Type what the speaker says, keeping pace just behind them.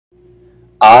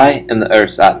I am the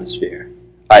Earth's atmosphere.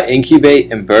 I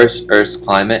incubate and burst Earth's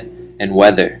climate and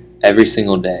weather every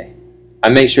single day. I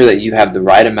make sure that you have the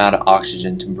right amount of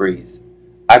oxygen to breathe.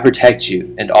 I protect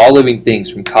you and all living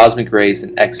things from cosmic rays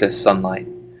and excess sunlight.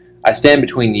 I stand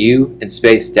between you and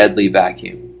space's deadly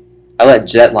vacuum. I let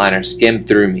jetliners skim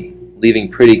through me,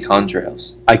 leaving pretty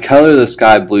contrails. I color the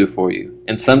sky blue for you,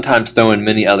 and sometimes throw in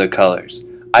many other colors.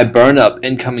 I burn up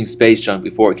incoming space junk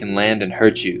before it can land and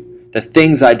hurt you. The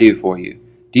things I do for you.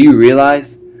 Do you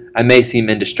realize? I may seem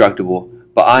indestructible,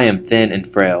 but I am thin and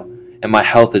frail, and my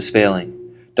health is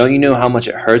failing. Don't you know how much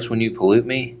it hurts when you pollute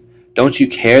me? Don't you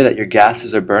care that your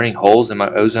gases are burning holes in my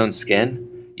ozone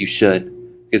skin? You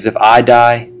should, because if I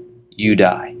die, you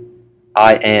die.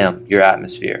 I am your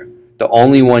atmosphere, the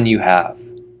only one you have.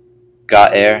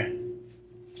 Got air?